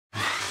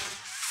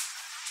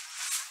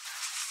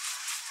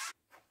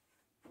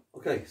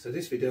Okay, so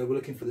this video we're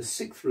looking for the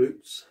sixth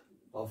roots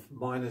of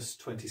minus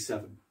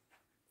 27.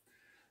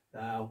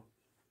 Now,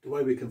 the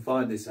way we can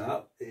find this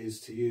out is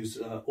to use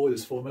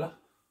Euler's formula.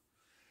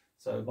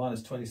 So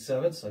minus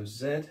 27, so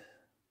Z,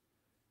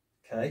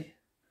 K,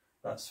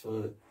 that's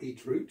for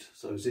each root,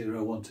 so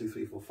 0, 1, 2,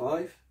 3, 4,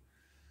 5,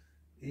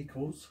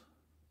 equals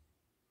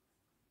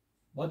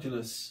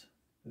modulus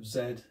of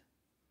Z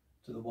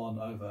to the 1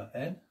 over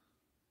n,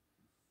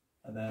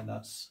 and then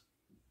that's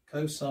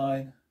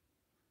cosine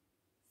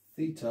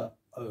theta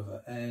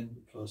over n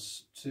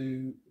plus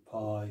 2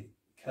 pi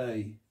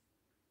k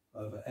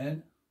over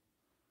n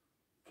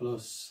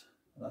plus,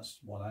 that's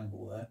one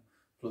angle there,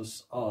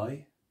 plus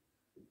I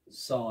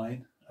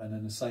sine, and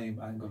then the same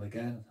angle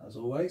again as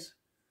always,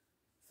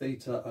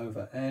 theta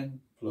over n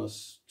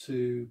plus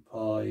 2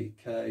 pi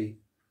k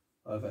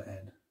over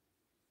n,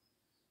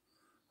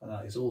 and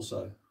that is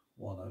also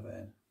 1 over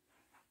n.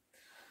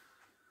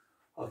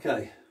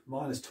 Okay,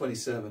 minus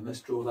 27,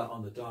 let's draw that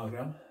on the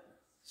diagram,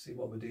 see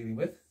what we're dealing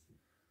with.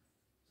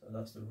 So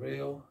that's the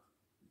real,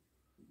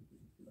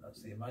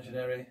 that's the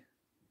imaginary.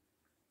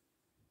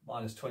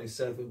 Minus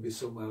 27 will be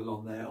somewhere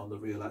along there on the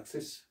real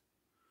axis.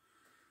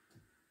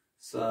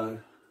 So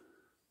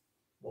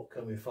what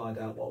can we find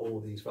out what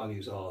all these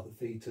values are? The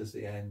thetas,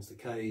 the n's, the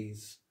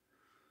k's,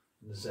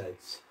 and the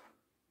z's.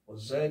 Well,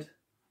 z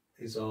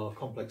is our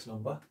complex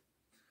number,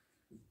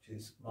 which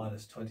is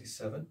minus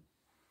 27.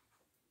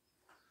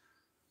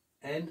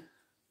 N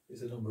is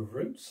the number of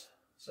roots,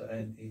 so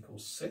n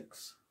equals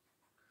 6.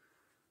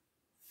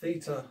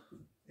 Theta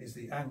is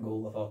the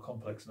angle of our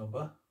complex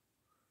number,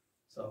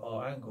 so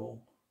our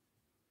angle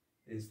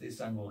is this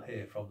angle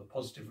here from the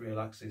positive real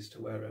axis to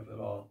wherever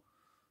our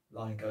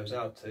line goes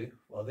out to.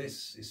 Well,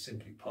 this is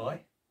simply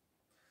pi,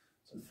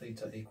 so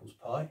theta equals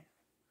pi.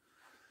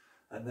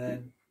 And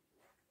then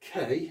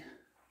k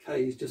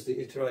is just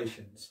the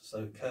iterations,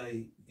 so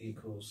k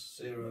equals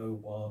 0,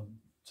 1,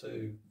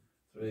 2,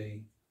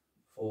 3,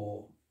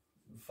 4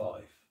 and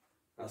 5.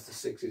 That's the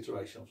 6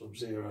 iterations from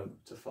 0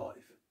 to 5.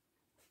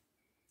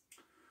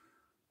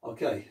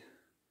 Okay,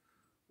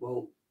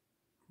 well,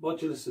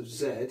 modulus of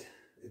z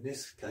in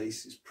this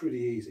case is pretty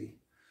easy.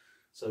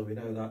 So we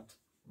know that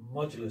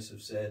modulus of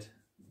z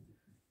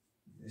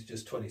is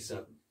just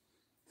 27.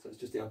 So it's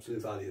just the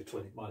absolute value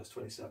of minus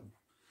 27.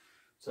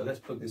 So let's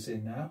plug this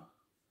in now.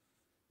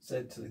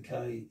 Z to the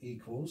k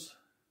equals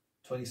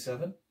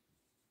 27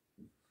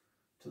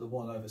 to the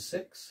 1 over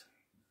 6.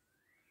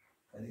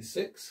 That is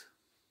 6.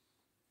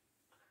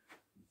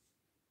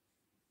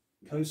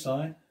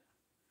 Cosine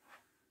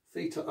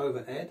theta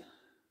over n,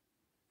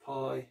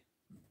 pi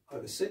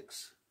over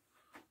 6,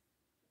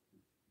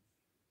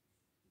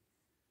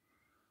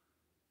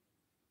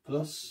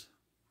 plus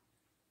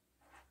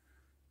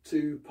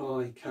 2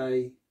 pi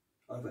k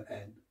over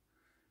n.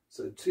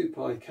 So 2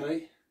 pi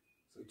k,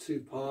 so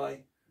 2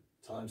 pi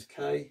times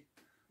k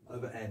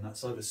over n,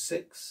 that's over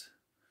 6.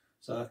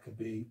 So that could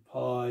be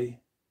pi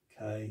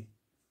k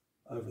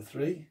over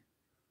 3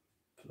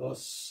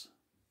 plus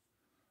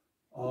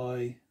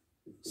I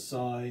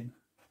sine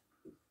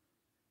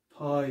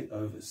pi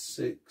over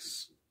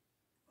 6,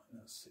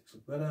 that's 6 or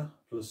better,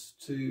 plus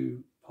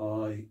 2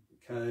 pi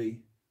k,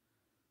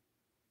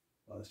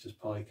 well that's just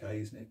pi k,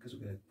 isn't it, because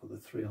we're going to put the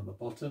 3 on the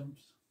bottom,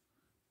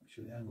 make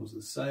sure the angle's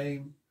the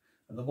same,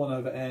 and the 1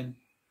 over n,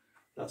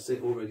 that's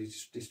it already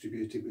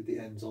distributed with the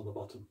n's on the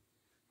bottom.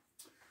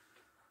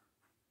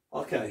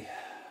 Okay,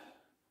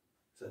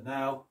 so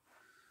now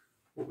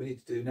what we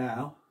need to do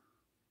now,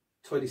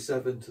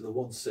 27 to the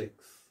 1/6.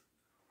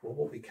 Well,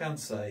 what we can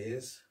say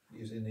is,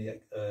 using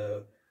the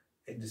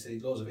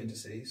laws of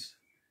indices,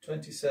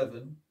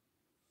 27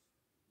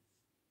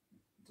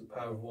 to the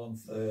power of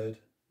 1/3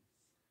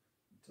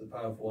 to the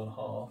power of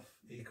 1/2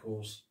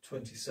 equals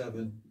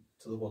 27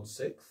 to the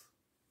 1/6.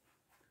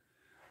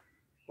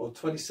 Well,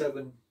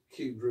 27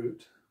 cube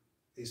root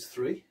is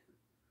 3,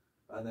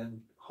 and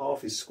then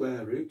half is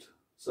square root,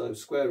 so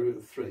square root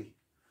of 3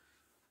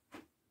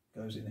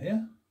 goes in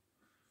here,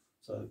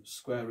 so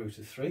square root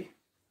of 3.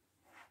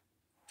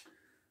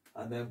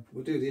 And then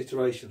we'll do the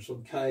iterations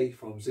from k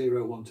from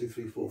 0, 1, 2,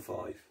 3, 4,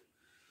 5.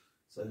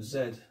 So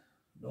z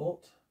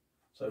 0,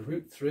 so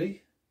root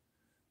 3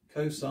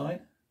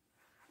 cosine,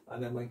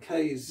 and then when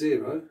k is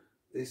 0,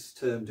 this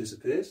term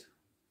disappears.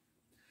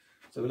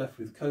 So we're left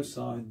with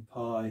cosine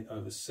pi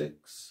over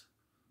 6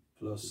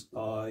 plus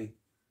I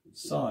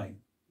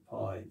sine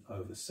pi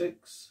over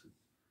 6,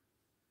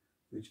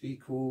 which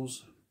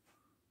equals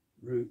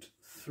root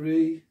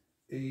 3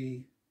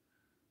 e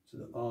to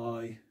the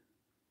I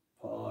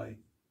pi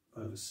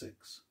over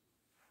 6.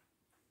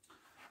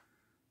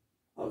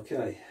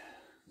 Okay,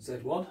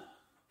 Z1,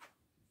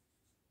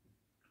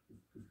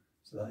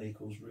 so that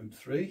equals root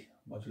 3,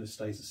 modulus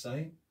stays the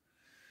same.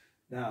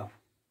 Now,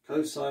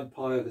 cosine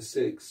pi over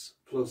 6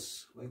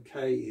 plus, when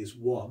k is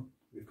 1,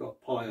 we've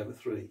got pi over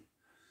 3.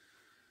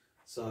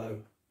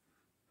 So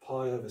pi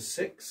over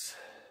 6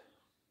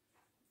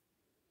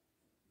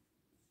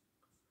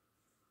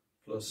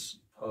 plus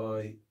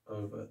pi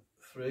over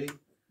 3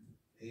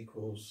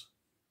 equals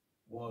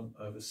 1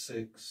 over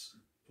 6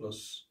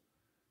 plus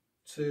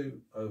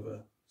 2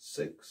 over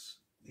 6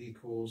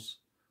 equals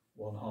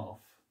 1/2.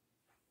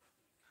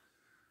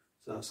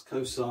 So that's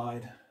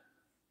cosine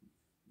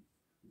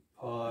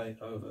pi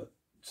over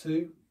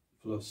 2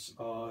 plus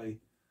I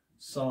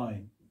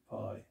sine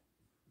pi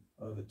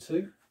over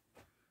 2,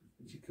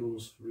 which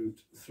equals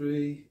root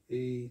 3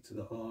 e to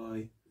the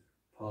I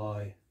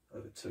pi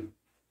over 2.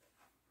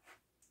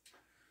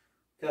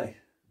 Okay,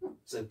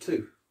 so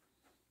 2.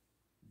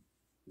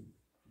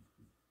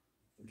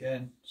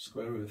 Again,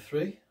 square root of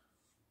 3.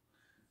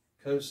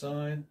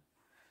 Cosine.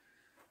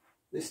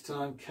 This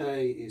time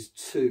k is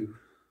 2.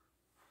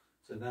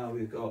 So now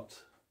we've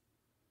got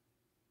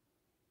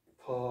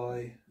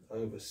pi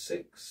over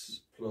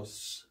 6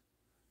 plus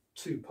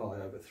 2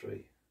 pi over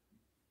 3.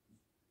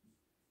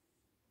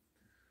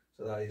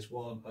 So that is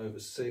 1 over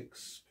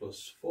 6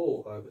 plus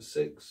 4 over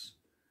 6,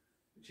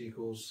 which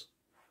equals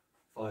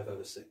 5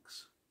 over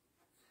 6.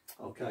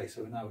 Okay,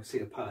 so now we see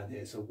a pattern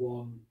here. So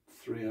 1,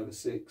 3 over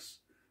 6,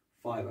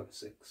 5 over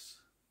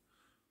 6.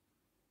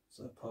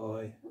 So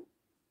pi,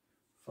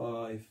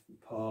 5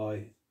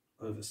 pi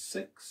over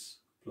 6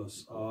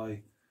 plus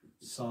I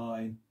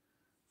sine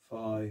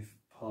 5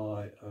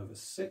 pi over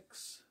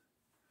 6,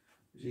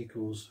 which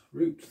equals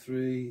root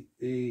 3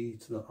 e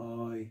to the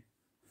I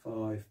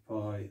 5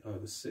 pi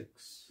over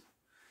 6.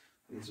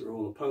 These are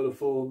all the polar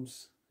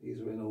forms.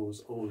 These are in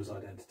Euler's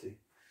identity.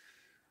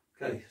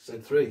 Okay, so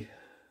 3.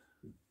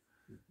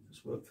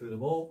 Let's work through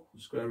them all.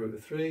 Square root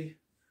of 3,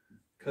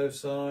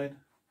 cosine.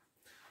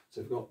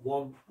 So we've got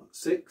 1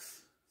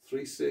 6,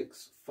 3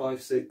 6,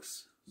 5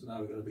 6. So now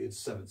we're going to be in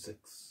 7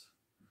 6.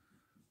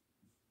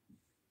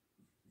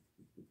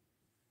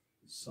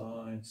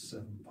 Sine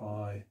 7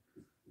 pi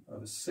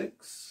over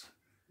 6,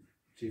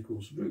 which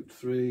equals root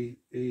 3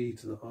 e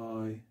to the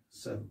I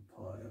 7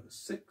 pi over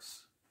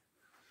 6.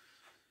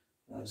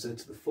 Now z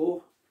to the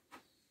 4,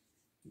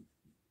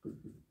 which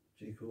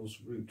equals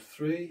root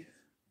 3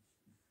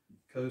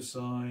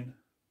 cosine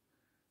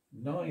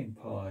 9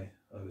 pi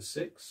over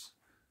 6,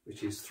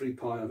 which is 3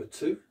 pi over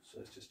 2. So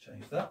let's just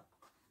change that.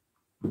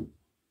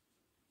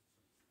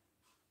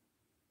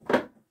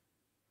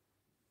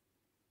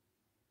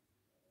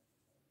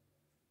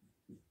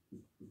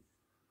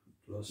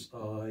 Plus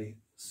I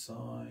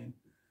sine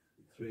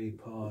 3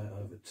 pi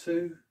over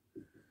 2,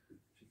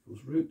 which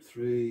equals root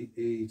 3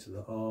 e to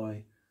the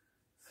I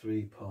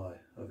 3 pi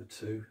over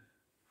 2.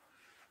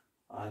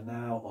 And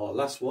now our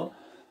last one,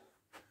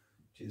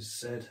 which is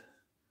z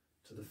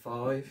to the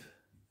 5.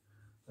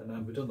 And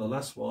then we've done the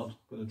last one. I'm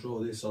going to draw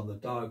this on the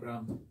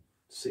diagram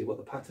to see what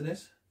the pattern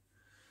is.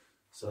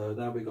 So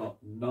now we've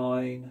got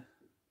 9,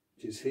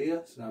 which is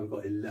here. So now we've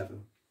got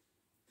 11.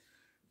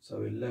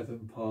 So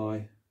 11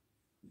 pi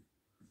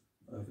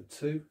over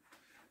 2.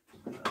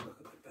 Look a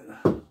bit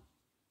better.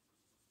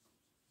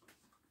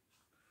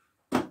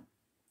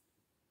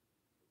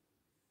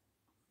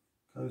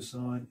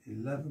 Cosine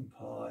 11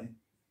 pi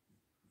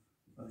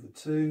over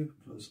 2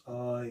 plus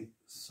I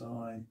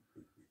sine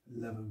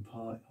 11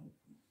 pi.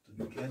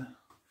 Do it again.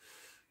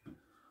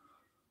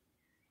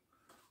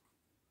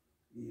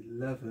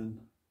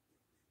 11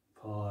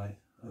 pi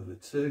over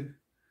 2,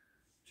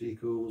 which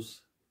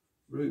equals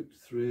root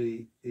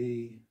 3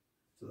 e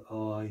to the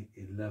I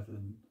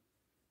 11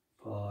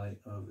 pi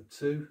over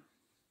 2.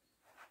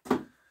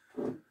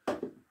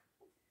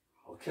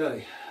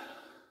 Okay,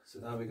 so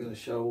now we're going to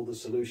show all the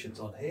solutions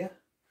on here.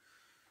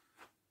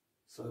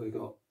 So we've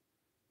got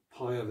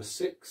pi over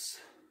 6,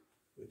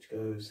 which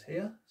goes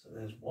here, so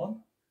there's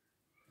 1.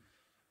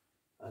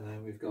 And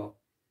then we've got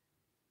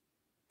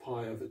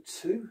pi over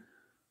 2,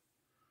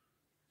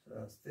 so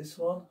that's this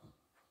one.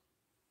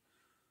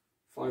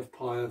 5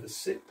 pi over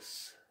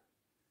 6,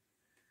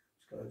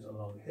 which goes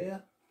along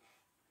here.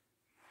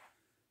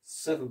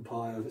 7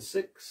 pi over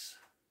 6,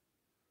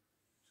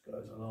 which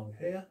goes along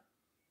here.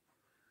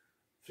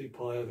 3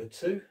 pi over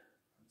 2,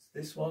 that's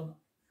this one.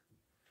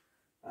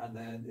 And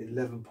then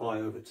 11 pi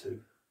over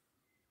 2,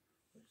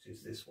 which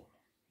is this one.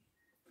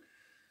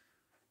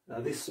 Now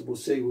this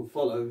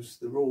follows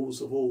the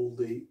rules of all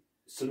the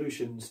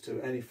solutions to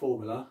any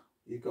formula.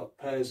 You've got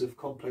pairs of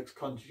complex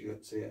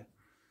conjugates here.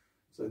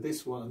 So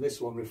this one and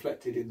this one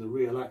reflected in the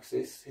real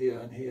axis, here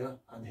and here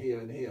and here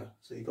and here.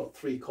 So you've got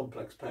 3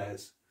 complex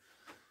pairs.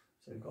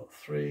 So you've got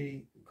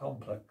 3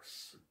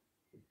 complex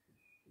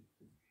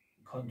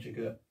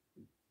conjugate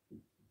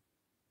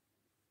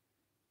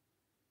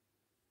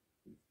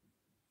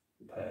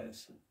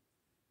pairs.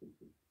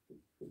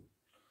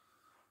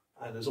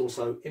 And there's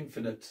also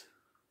infinite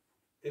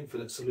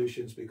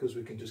solutions, because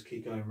we can just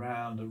keep going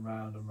round and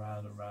round and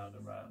round and round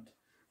and round.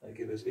 They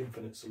give us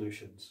infinite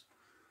solutions.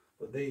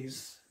 But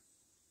these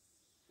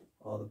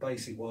are the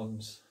basic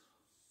ones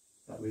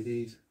that we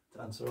need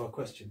to answer our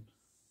question.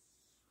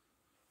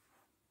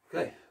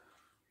 Okay.